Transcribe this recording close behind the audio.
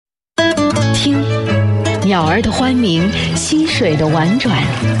听，鸟儿的欢鸣，溪水的婉转。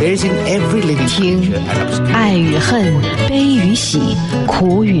听，爱与恨，悲与喜，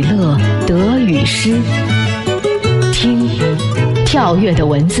苦与乐，得与失。听，跳跃的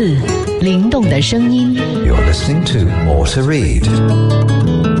文字，灵动的声音。You're listening to More to Read。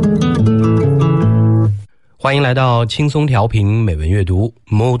欢迎来到轻松调频美文阅读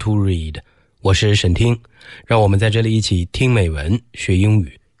More to Read， 我是沈听，让我们在这里一起听美文学英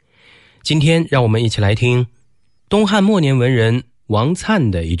语。今天让我们一起来听东汉末年文人王粲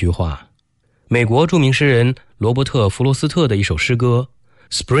的一句话，美国著名诗人罗伯特·弗罗斯特的一首诗歌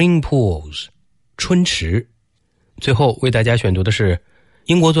Spring Pools 春池。最后为大家选读的是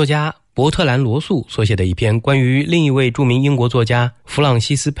英国作家伯特兰·罗素所写的一篇关于另一位著名英国作家弗朗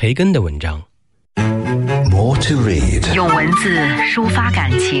西斯·培根的文章。More to read， 用文字抒发感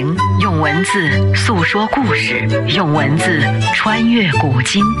情，用文字诉说故事，用文字穿越古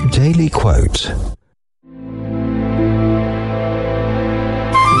今。 Daily Quote。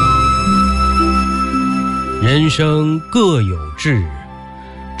 人生各有志，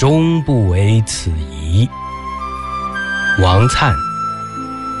终不为此移。王粲。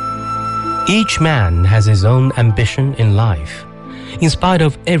 Each man has his own ambition in life. In spite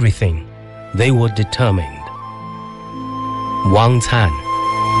of everything, they were determined. 王粲。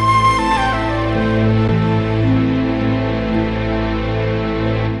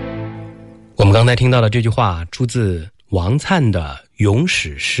我们刚才听到的这句话出自王粲的咏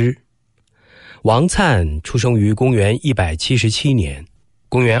史诗。王粲出生于公元177年，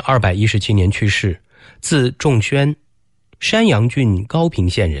公元217年去世，字仲宣，山阳郡高平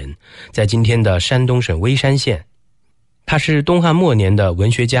县人，在今天的山东省微山县。他是东汉末年的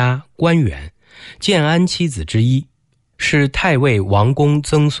文学家、官员，建安七子之一，是太尉王公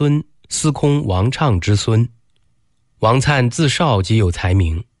曾孙、司空王畅之孙。王粲自少即有才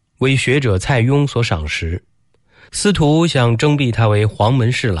名，为学者蔡邕所赏识。司徒想征辟他为黄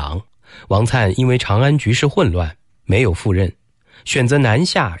门侍郎，王粲因为长安局势混乱，没有赴任，选择南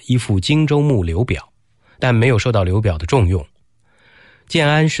下依附荆州牧刘表，但没有受到刘表的重用。建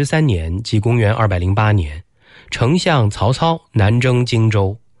安13年，即公元208年，丞相曹操南征荆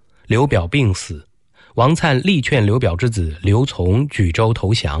州，刘表病死，王粲力劝刘表之子刘琮举州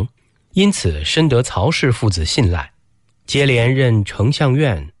投降，因此深得曹氏父子信赖，接连任丞相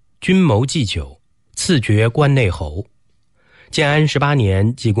院、军谋祭酒，赐爵关内侯。建安18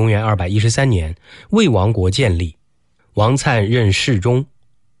年，即公元213年，魏王国建立，王粲任侍中。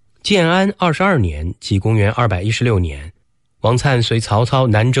建安22年，即公元216年，王粲随曹操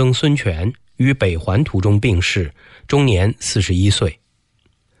南征孙权，于北还途中病逝，终年41岁。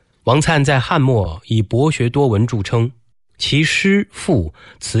王粲在汉末以博学多闻著称，其诗赋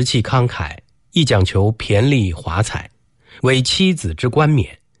辞气慷慨，亦讲求骈俪华彩，为七子之冠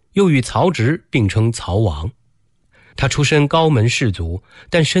冕，又与曹植并称曹王。他出身高门士族，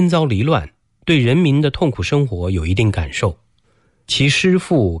但身遭离乱，对人民的痛苦生活有一定感受。其诗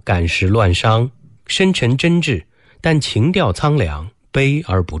赋感时乱觞，深沉真挚，但情调苍凉，悲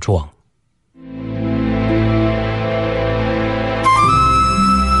而不壮。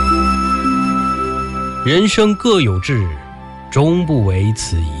人生各有志，终不为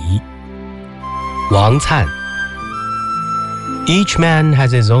此移。王粲。 Each man has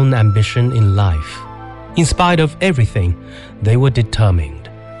his own ambition in life. In spite of everything, they were determined.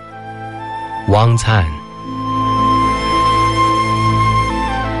 王粲。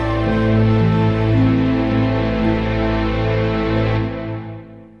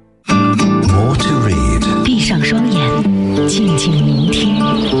 More to read。 闭上双眼，静静聆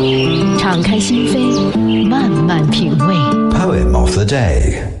听，敞开心扉，慢慢品味。 Poem of the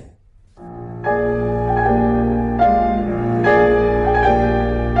day。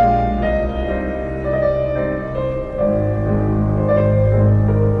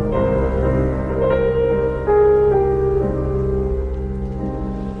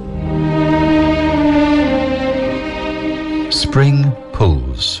 Spring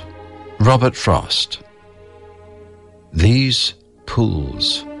Pools, Robert Frost. These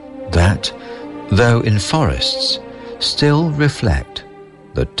pools that, though in forests, still reflect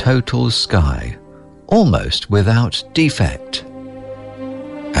the total sky, almost without defect.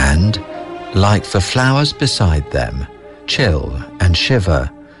 And, like the flowers beside them, chill and shiver,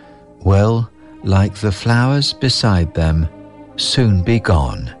 will, like the flowers beside them, soon be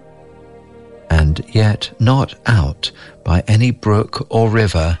gone. And yet not out by any brook or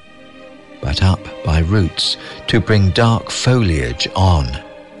river, but up by roots to bring dark foliage on.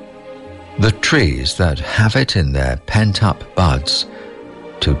 The trees that have it in their pent-up buds,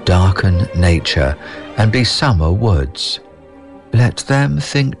 to darken nature and be summer woods, let them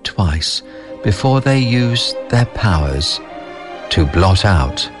think twice before they use their powers to blot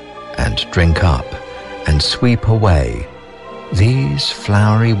out and drink up and sweep away these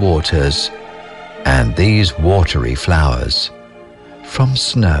flowery waters and these watery flowers from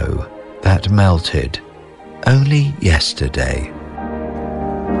snow that melted only yesterday.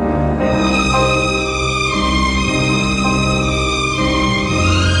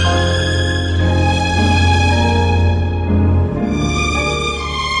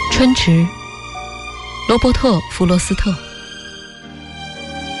《春池》，罗伯特·弗罗斯特。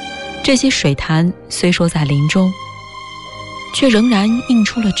这些水潭虽说在林中，却仍然映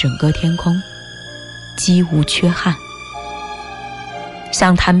出了整个天空，几无缺憾。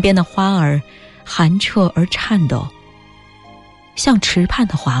像潭边的花儿，寒彻而颤抖；像池畔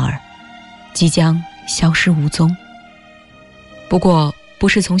的花儿，即将消失无踪。不过，不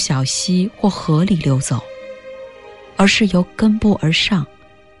是从小溪或河里流走，而是由根部而上，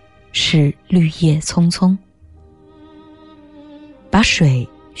使绿叶葱葱，把水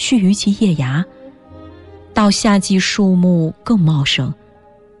蓄于其叶芽，到夏季树木更茂盛，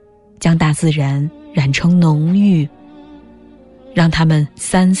将大自然染成浓郁，让它们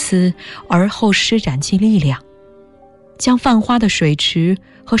三思而后施展其力量，将泛花的水池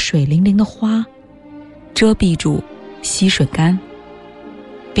和水灵灵的花遮蔽住溪水干，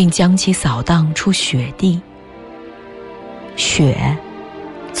并将其扫荡出雪地。雪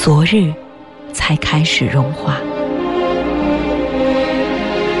昨日才开始融化。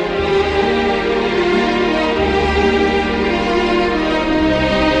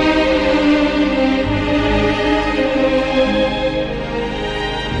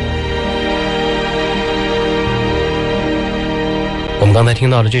我们刚才听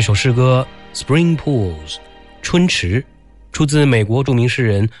到的这首诗歌 Spring Pools 春池，出自美国著名诗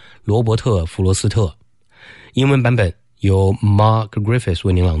人罗伯特·弗罗斯特，英文版本由 Mark Griffiths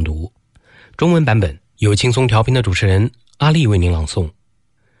为您朗读，中文版本由轻松调频的主持人阿丽为您朗诵。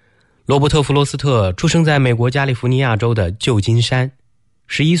罗伯特·弗罗斯特出生在美国加利福尼亚州的旧金山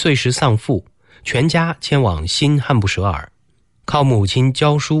，11岁时丧父，全家迁往新汉布什尔，靠母亲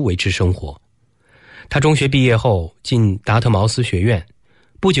教书维持生活。他中学毕业后进达特茅斯学院，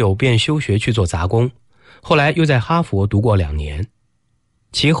不久便休学去做杂工，后来又在哈佛读过2年。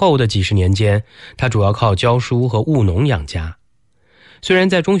其后的几十年间，他主要靠教书和务农养家。虽然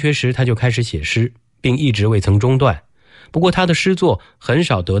在中学时他就开始写诗，并一直未曾中断，不过他的诗作很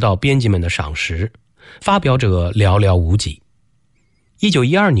少得到编辑们的赏识，发表者寥寥无几。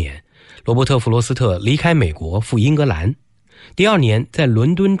1912年，罗伯特·弗罗斯特离开美国赴英格兰，第2年在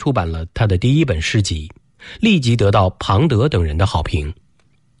伦敦出版了他的第1本诗集，立即得到庞德等人的好评。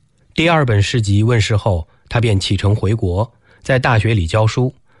第2本诗集问世后，他便启程回国，在大学里教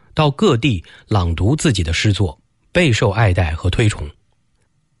书，到各地朗读自己的诗作，备受爱戴和推崇。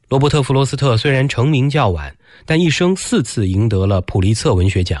罗伯特·弗罗斯特虽然成名较晚，但一生4次赢得了普利策文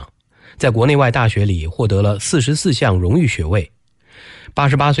学奖，在国内外大学里获得了44项荣誉学位。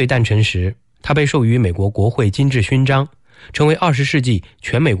88岁诞辰时，他被授予美国国会金质勋章，成为20世纪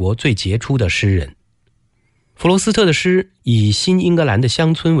全美国最杰出的诗人。弗罗斯特的诗以新英格兰的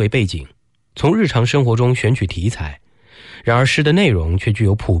乡村为背景，从日常生活中选取题材，然而诗的内容却具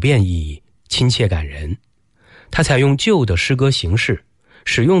有普遍意义，亲切感人。他采用旧的诗歌形式，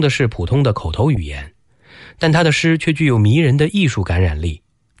使用的是普通的口头语言，但他的诗却具有迷人的艺术感染力，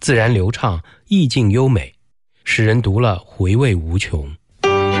自然流畅，意境优美，使人读了回味无穷。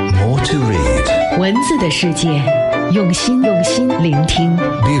 More to read. 文字的世界，用心聆听。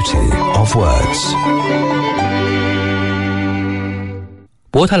 Beauty of words.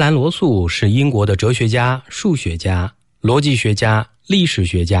 伯特兰·罗素是英国的哲学家、数学家、逻辑学家、历史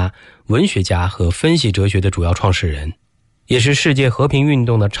学家、文学家和分析哲学的主要创始人，也是世界和平运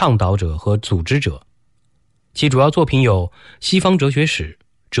动的倡导者和组织者。其主要作品有《西方哲学史》、《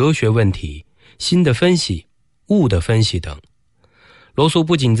哲学问题》、《新的分析》、《物的分析》等。罗素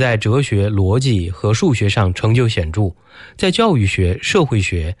不仅在哲学、逻辑和数学上成就显著，在教育学、社会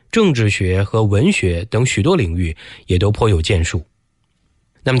学、政治学和文学等许多领域也都颇有建树。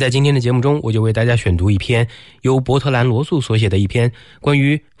那么在今天的节目中，我就为大家选读一篇由伯特兰·罗素所写的一篇关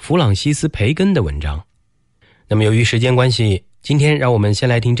于弗朗西斯·培根的文章。那么由于时间关系，今天让我们先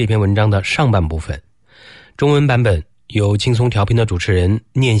来听这篇文章的上半部分。中文版本由轻松调频的主持人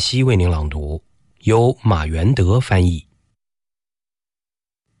念希为您朗读，由马元德翻译。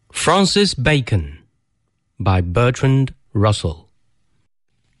Francis Bacon by Bertrand Russell。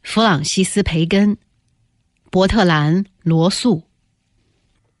 弗朗西斯·培根，伯特兰·罗素。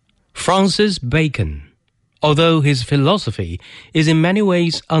Francis Bacon, although his philosophy is in many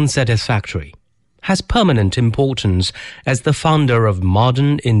ways unsatisfactory, has permanent importance as the founder of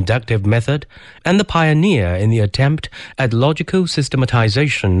modern inductive method and the pioneer in the attempt at logical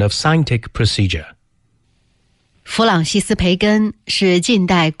systematization of scientific procedure. 弗朗西斯·培根是近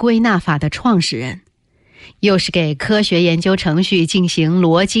代归纳法的创始人，又是给科学研究程序进行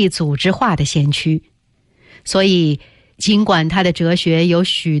逻辑组织化的先驱。所以，尽管他的哲学有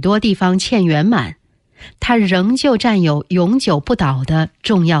许多地方欠圆满，他仍旧占有永久不倒的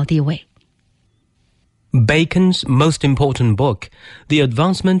重要地位。Bacon's most important book, The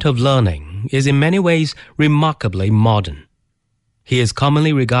Advancement of Learning, is in many ways remarkably modern. He is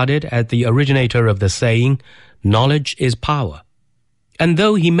commonly regarded as the originator of the saying, knowledge is power. And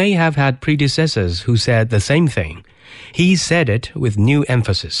though he may have had predecessors who said the same thing, he said it with new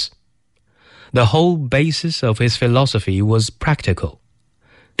emphasis. The whole basis of his philosophy was practical.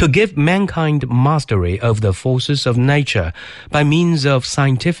 To give mankind mastery of the forces of nature by means of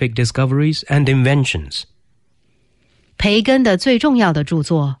scientific discoveries and inventions. 培根的最重要的著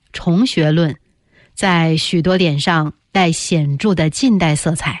作《虫学论》在许多点上带显著的近代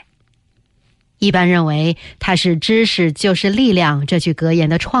色彩。一般认为他是知识就是力量这句格言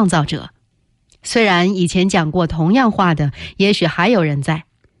的创造者。虽然以前讲过同样话的也许还有人在，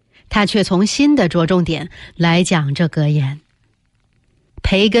他却从新的着重点来讲这格言。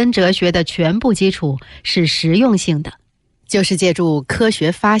培根哲学的全部基础是实用性的，就是借助科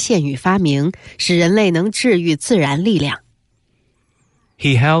学发现与发明，使人类能治愈自然力量。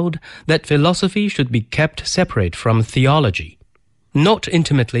He held that philosophy should be kept separate from theology, not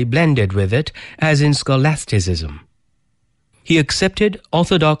intimately blended with it as in scholasticism. He accepted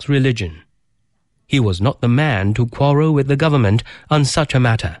orthodox religion. He was not the man to quarrel with the government on such a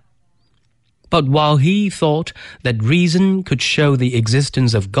matter.But while he thought that reason could show the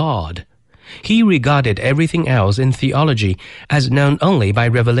existence of God, he regarded everything else in theology as known only by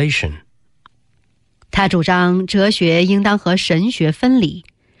revelation. 他主张哲学应当和神学分离，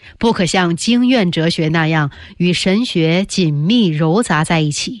不可像经院哲学那样与神学紧密糅杂在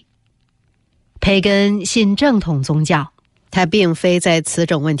一起。培根信正统宗教，他并非在此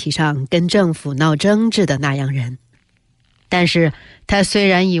种问题上跟政府闹争执的那样人。但是他虽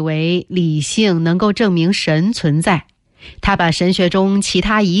然以为理性能够证明神存在，他把神学中其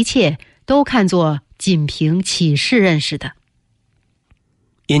他一切都看作仅凭启示认识的。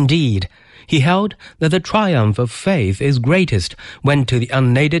Indeed, he held that the triumph of faith is greatest when to the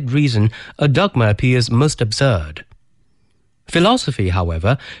unaided reason a dogma appears most absurd. Philosophy,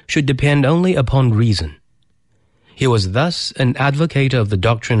 however, should depend only upon reason. He was thus an advocate of the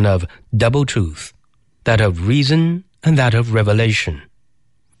doctrine of double truth, that of reason and that of revelation.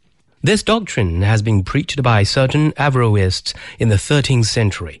 This doctrine has been preached by certain Averroists in the 13th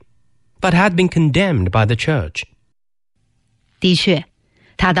century, but had been condemned by the Church. 的确，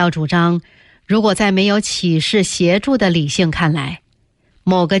他倒主张，如果在没有启示协助的理性看来，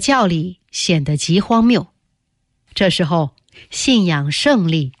某个教理显得极荒谬，这时候信仰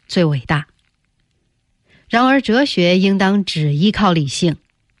胜利最伟大。然而哲学应当只依靠理性，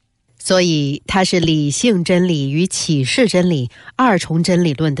所以他是理性真理与启示真理二重真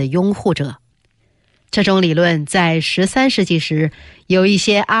理论的拥护者。这种理论在13世纪时有一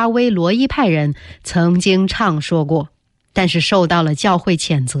些阿威罗伊派人曾经唱说过，但是受到了教会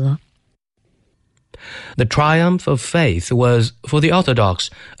谴责。The triumph of faith was, for the Orthodox,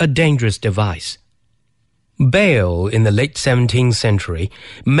 a dangerous device. Bale, in the late 17th century,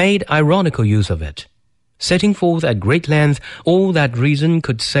 made ironical use of it, setting forth at great length all that reason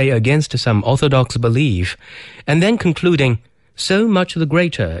could say against some orthodox belief, and then concluding, so much the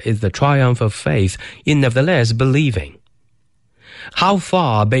greater is the triumph of faith in nevertheless believing. How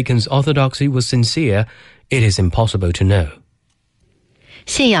far Bacon's orthodoxy was sincere, it is impossible to know.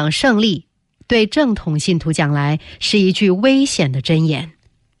 信仰胜利对正统信徒讲来是一句危险的箴言。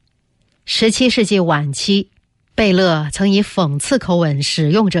17世纪晚期，贝勒曾以讽刺口吻使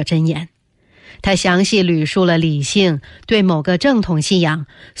用这箴言。他详细捋述了理性对某个正统信仰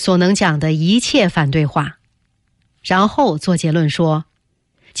所能讲的一切反对话，然后做结论说，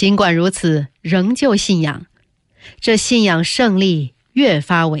尽管如此，仍旧信仰，这信仰胜利越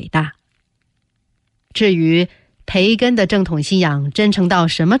发伟大。至于培根的正统信仰真诚到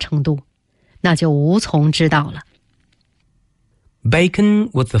什么程度，那就无从知道了。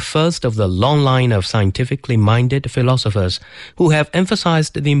Bacon was the first of the long line of scientifically minded philosophers who have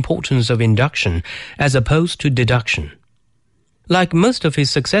emphasized the importance of induction as opposed to deduction. Like most of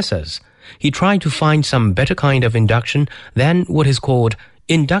his successors, he tried to find some better kind of induction than what is called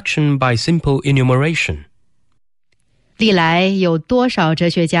induction by simple enumeration. 历来有多少哲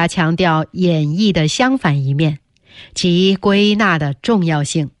学家强调演绎的相反一面，即归纳的重要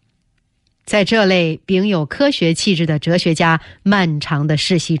性。在这类秉有科学气质的哲学家漫长的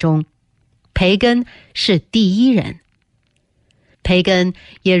世系中，培根是第一人。培根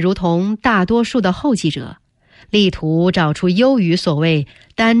也如同大多数的后继者，力图找出优于所谓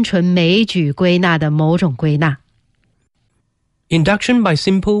单纯枚举归纳的某种归纳。Induction by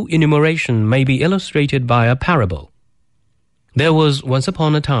simple enumeration may be illustrated by a parable.There was once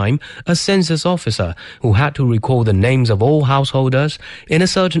upon a time a census officer who had to record the names of all householders in a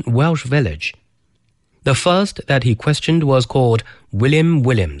certain Welsh village. The first that he questioned was called William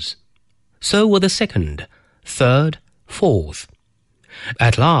Williams. So were the second, third, fourth.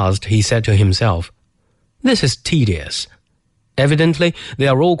 At last he said to himself, "This is tedious. Evidently they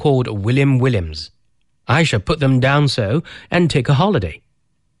are all called William Williams. I shall put them down so and take a holiday."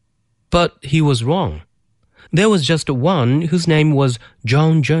 But he was wrong.There was just one whose name was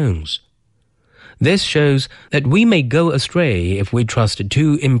John Jones. This shows that we may go astray if we trust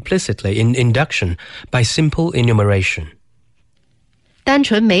too implicitly in induction by simple enumeration. 单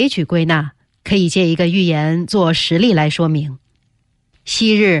纯枚举归纳可以借一个寓言做实例来说明。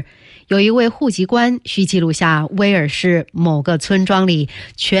昔日有一位户籍官需记录下威尔士某个村庄里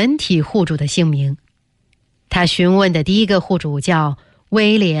全体户主的姓名。他询问的第一个户主叫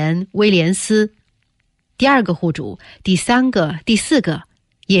威廉·威廉斯，第二个户主、第三个、第四个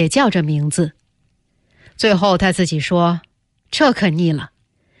也叫这名字。最后他自己说，这可腻了，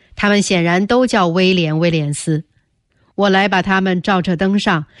他们显然都叫威廉·威廉斯，我来把他们照这登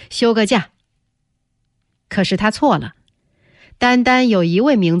上，休个假。可是他错了，单单有一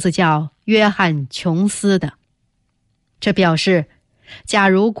位名字叫约翰·琼斯的。这表示，假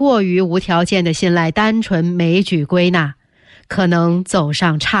如过于无条件地信赖单纯枚举归纳，可能走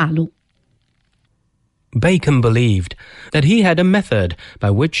上岔路。Bacon believed that he had a method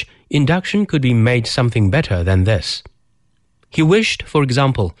by which induction could be made something better than this. He wished, for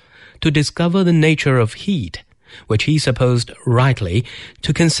example, to discover the nature of heat, which he supposed rightly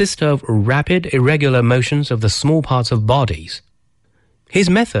to consist of rapid, irregular motions of the small parts of bodies. His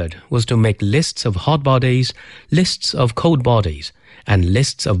method was to make lists of hot bodies, lists of cold bodies, and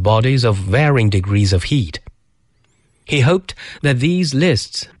lists of bodies of varying degrees of heat.He hoped that these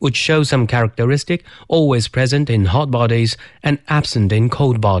lists would show some characteristic always present in hot bodies and absent in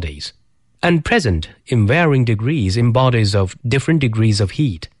cold bodies, and present in varying degrees in bodies of different degrees of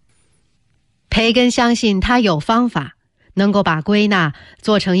heat. 培根相信他有方法能够把归纳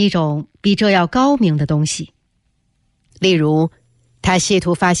做成一种比这要高明的东西。例如，他试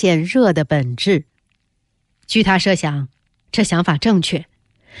图发现热的本质。据他设想，这想法正确。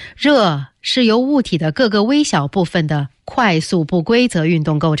热是由物体的各个微小部分的快速不规则运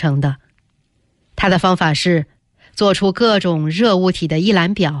动构成的。他的方法是做出各种热物体的一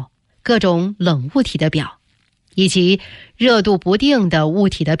览表，各种冷物体的表，以及热度不定的物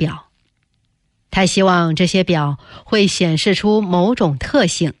体的表。他希望这些表会显示出某种特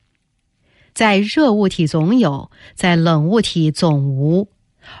性，在热物体总有，在冷物体总无，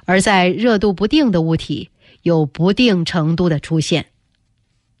而在热度不定的物体有不定程度的出现。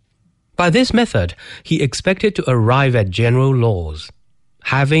By this method, he expected to arrive at general laws,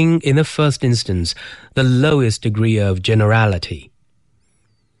 having, in the first instance, the lowest degree of generality.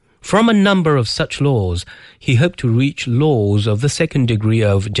 From a number of such laws, he hoped to reach laws of the second degree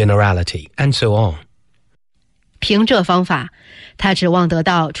of generality, and so on. 凭这方法，他指望得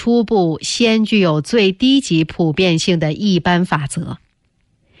到初步先具有最低级普遍性的一般法则。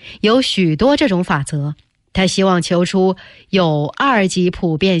有许多这种法则，他希望求出有二级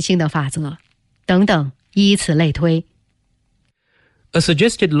普遍性的法则，等等，依此类推。A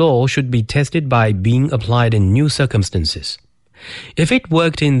suggested law should be tested by being applied in new circumstances. If it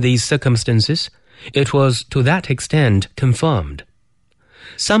worked in these circumstances, it was to that extent confirmed.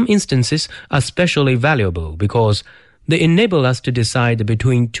 Some instances are especially valuable because they enable us to decide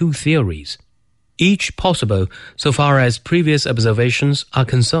between two theories, each possible so far as previous observations are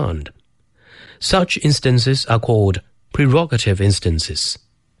concerned. Such instances are called prerogative instances.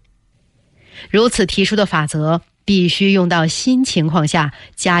 如此提出的法则必须用到新情况下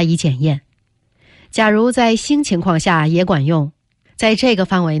加以检验。假如在新情况下也管用，在这个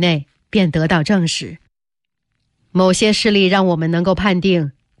范围内便得到证实。某些事例让我们能够判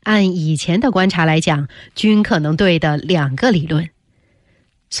定，按以前的观察来讲，均可能对的两个理论，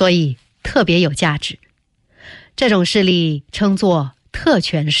所以特别有价值。这种事例称作特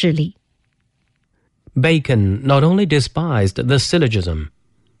权事例。Bacon not only despised the syllogism,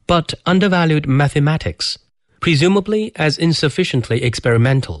 but undervalued mathematics, presumably as insufficiently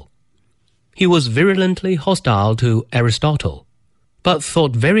experimental. He was virulently hostile to Aristotle, but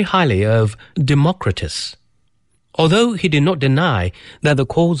thought very highly of Democritus. Although he did not deny that the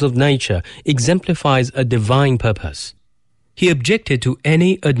cause of nature exemplifies a divine purpose, he objected to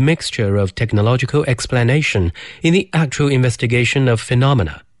any admixture of technological explanation in the actual investigation of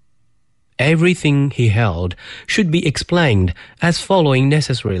phenomena. Everything, he held, should be explained as following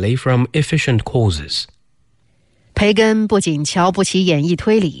necessarily from efficient causes. 培根不仅瞧不起演绎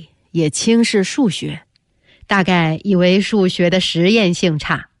推理，也轻视数学，大概以为数学的实验性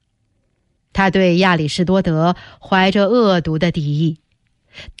差。他对亚里士多德怀着恶毒的敌意，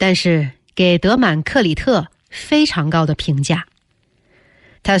但是给德满克里特非常高的评价。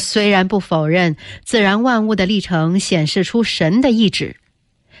他虽然不否认自然万物的历程显示出神的意志，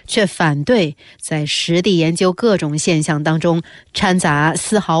却反对在实地研究各种现象当中掺杂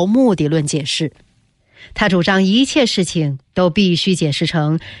丝毫目的论解释。他主张一切事情都必须解释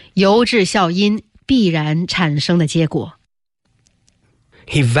成由致效因必然产生的结果。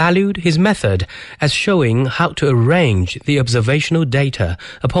He valued his method as showing how to arrange the observational data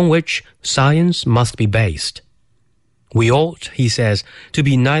upon which science must be based. We ought, he says, to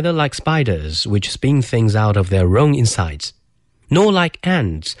be neither like spiders which spin things out of their own insides, nor like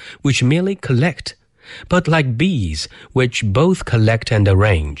ants which merely collect, but like bees which both collect and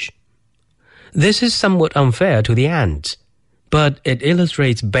arrange. This is somewhat unfair to the ants, but it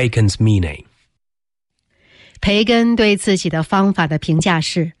illustrates Bacon's meaning. 培根对自己的方法的评价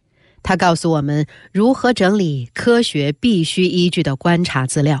是，他告诉我们如何整理科学必须依据的观察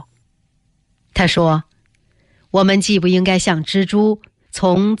资料。他说，我们既不应该像蜘蛛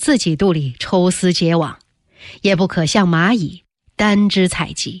从自己肚里抽丝结网，也不可像蚂蚁单枝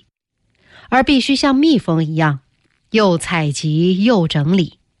采集，而必须像蜜蜂一样，又采集又整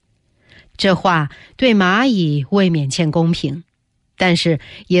理。这话对蚂蚁未免欠公平，但是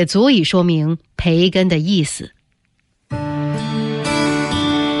也足以说明培根的意思。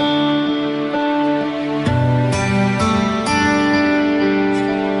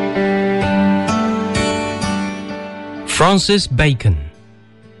Francis Bacon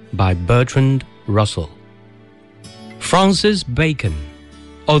by Bertrand Russell. Francis Bacon,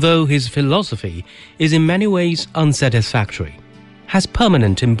 although his philosophy is in many ways unsatisfactory, has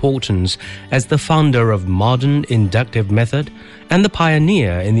permanent importance as the founder of modern inductive method and the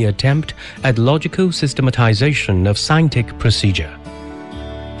pioneer in the attempt at logical systematization of scientific procedure.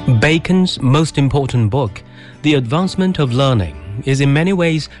 Bacon's most important book, The Advancement of Learning, is in many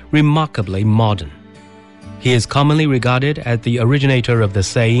ways remarkably modern. He is commonly regarded as the originator of the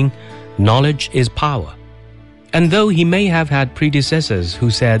saying, "Knowledge is power." And though he may have had predecessors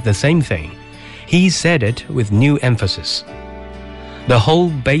who said the same thing, he said it with new emphasis. The whole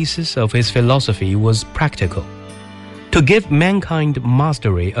basis of his philosophy was practical, to give mankind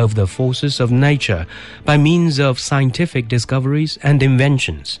mastery of the forces of nature by means of scientific discoveries and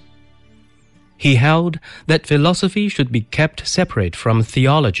inventions. He held that philosophy should be kept separate from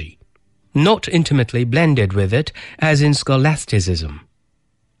theology, not intimately blended with it as in scholasticism.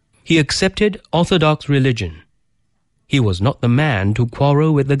 He accepted orthodox religion. He was not the man to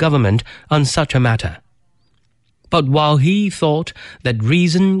quarrel with the government on such a matter. But while he thought that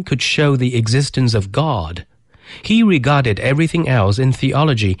reason could show the existence of God, he regarded everything else in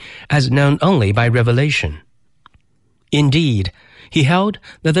theology as known only by revelation. Indeed, he held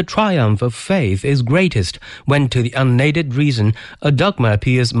that the triumph of faith is greatest when to the unaided reason a dogma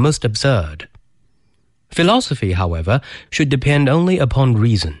appears most absurd. Philosophy, however, should depend only upon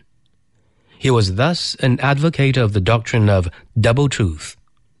reason. He was thus an advocate of the doctrine of double truth,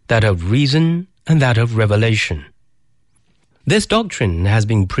 that of reason and that of revelation. This doctrine has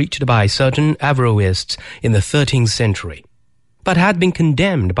been preached by certain Averroists in the 13th century, but had been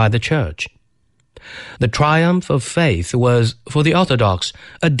condemned by the Church. The triumph of faith was, for the Orthodox,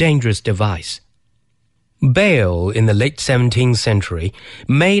 a dangerous device. Bayle, in the late 17th century,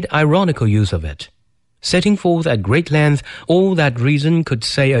 made ironical use of it, setting forth at great length all that reason could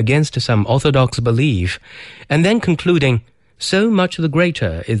say against some orthodox belief, and then concluding, so much the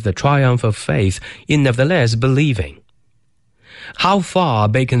greater is the triumph of faith in nevertheless believing. How far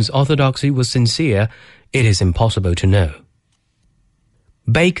Bacon's orthodoxy was sincere, it is impossible to know.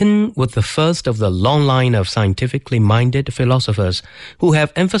 Bacon was the first of the long line of scientifically minded philosophers who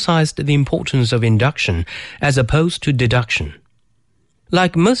have emphasized the importance of induction as opposed to deduction.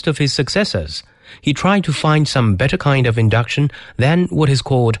 Like most of his successors, he tried to find some better kind of induction than what is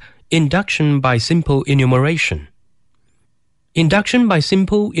called induction by simple enumeration. Induction by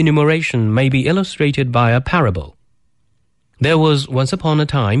simple enumeration may be illustrated by a parable. There was once upon a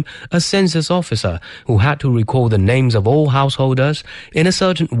time a census officer who had to record the names of all householders in a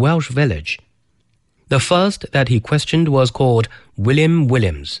certain Welsh village. The first that he questioned was called William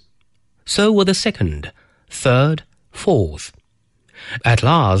Williams. So were the second, third, fourth. At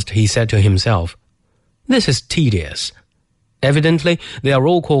last he said to himself, "This is tedious. Evidently they are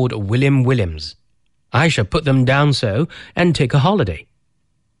all called William Williams. I shall put them down so and take a holiday."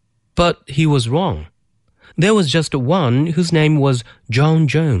 But he was wrong. There was just one whose name was John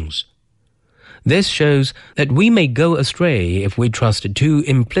Jones. This shows that we may go astray if we trust too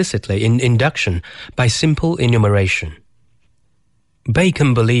implicitly in induction by simple enumeration.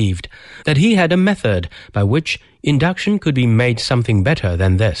 Bacon believed that he had a method by which induction could be made something better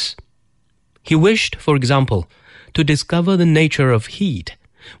than this. He wished, for example, to discover the nature of heat,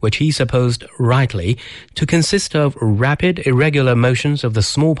 which he supposed rightly to consist of rapid, irregular motions of the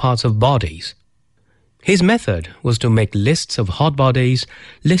small parts of bodies. His method was to make lists of hot bodies,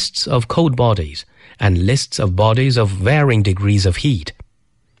 lists of cold bodies, and lists of bodies of varying degrees of heat.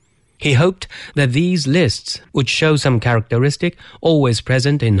 He hoped that these lists would show some characteristic always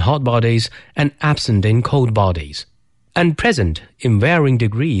present in hot bodies and absent in cold bodies, and present in varying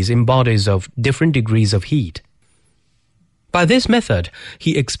degrees in bodies of different degrees of heat. By this method,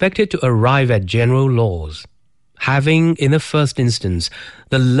 he expected to arrive at general laws, having, in the first instance,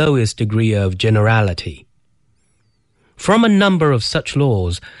 the lowest degree of generality. From a number of such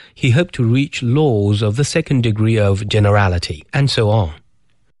laws, he hoped to reach laws of the second degree of generality, and so on.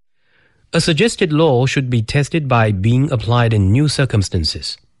 A suggested law should be tested by being applied in new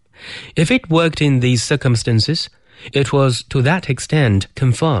circumstances. If it worked in these circumstances, it was to that extent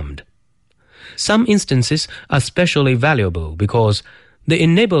confirmed. Some instances are specially valuable because they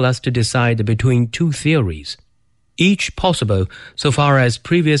enable us to decide between two theories, each possible so far as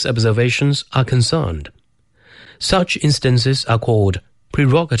previous observations are concerned. Such instances are called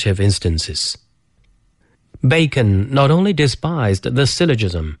prerogative instances. Bacon not only despised the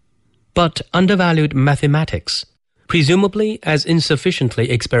syllogism, but undervalued mathematics, presumably as insufficiently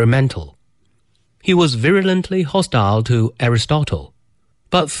experimental. He was virulently hostile to Aristotle,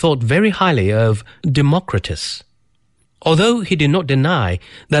 but thought very highly of Democritus. Although he did not deny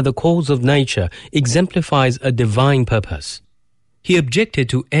that the cause of nature exemplifies a divine purpose, he objected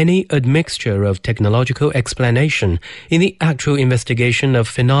to any admixture of technological explanation in the actual investigation of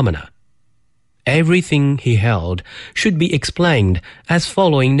phenomena. Everything, he held, should be explained as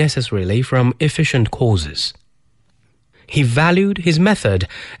following necessarily from efficient causes. He valued his method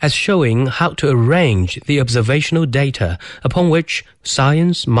as showing how to arrange the observational data upon which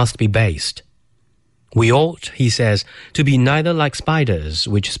science must be based. We ought, he says, to be neither like spiders,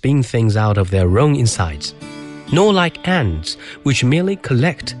 which spin things out of their own insides, nor like ants, which merely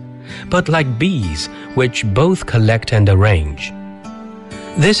collect, but like bees, which both collect and arrange.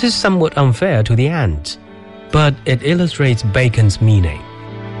 This is somewhat unfair to the ants, but it illustrates Bacon's meaning.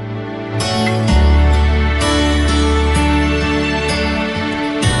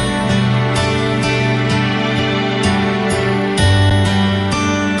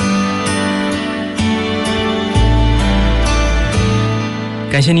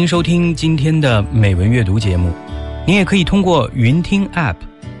感谢您收听今天的美文阅读节目。您也可以通过云听 App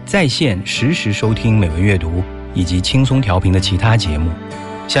在线实时收听美文阅读以及轻松调频的其他节目。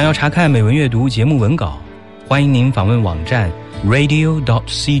想要查看美文阅读节目文稿，欢迎您访问网站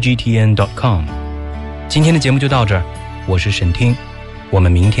radio.cgtn.com。今天的节目就到这儿，我是沈听，我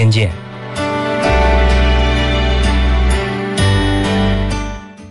们明天见。